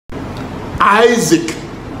Isaac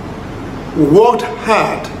worked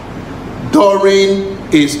hard during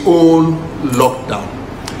his own lockdown.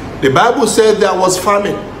 The Bible said there was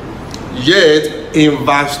famine, yet in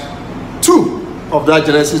verse 2 of that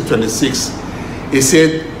Genesis 26, it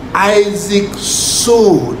said Isaac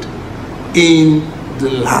sowed in the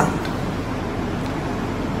land.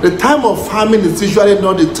 The time of famine is usually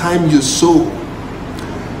not the time you sow,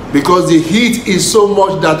 because the heat is so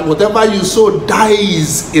much that whatever you sow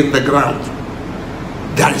dies in the ground.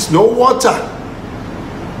 There is no water.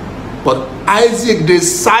 But Isaac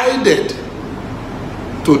decided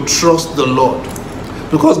to trust the Lord,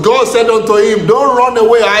 because God said unto him, don't run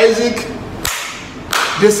away, Isaac.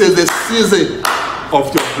 This is the season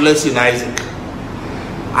of your blessing, Isaac.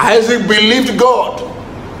 Isaac believed God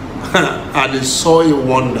and he saw a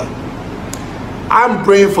wonder. I'm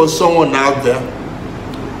praying for someone out there.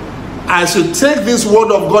 As you take this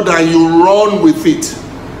word of God and you run with it,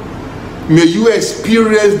 may you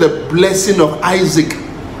experience the blessing of Isaac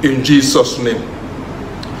in Jesus' name.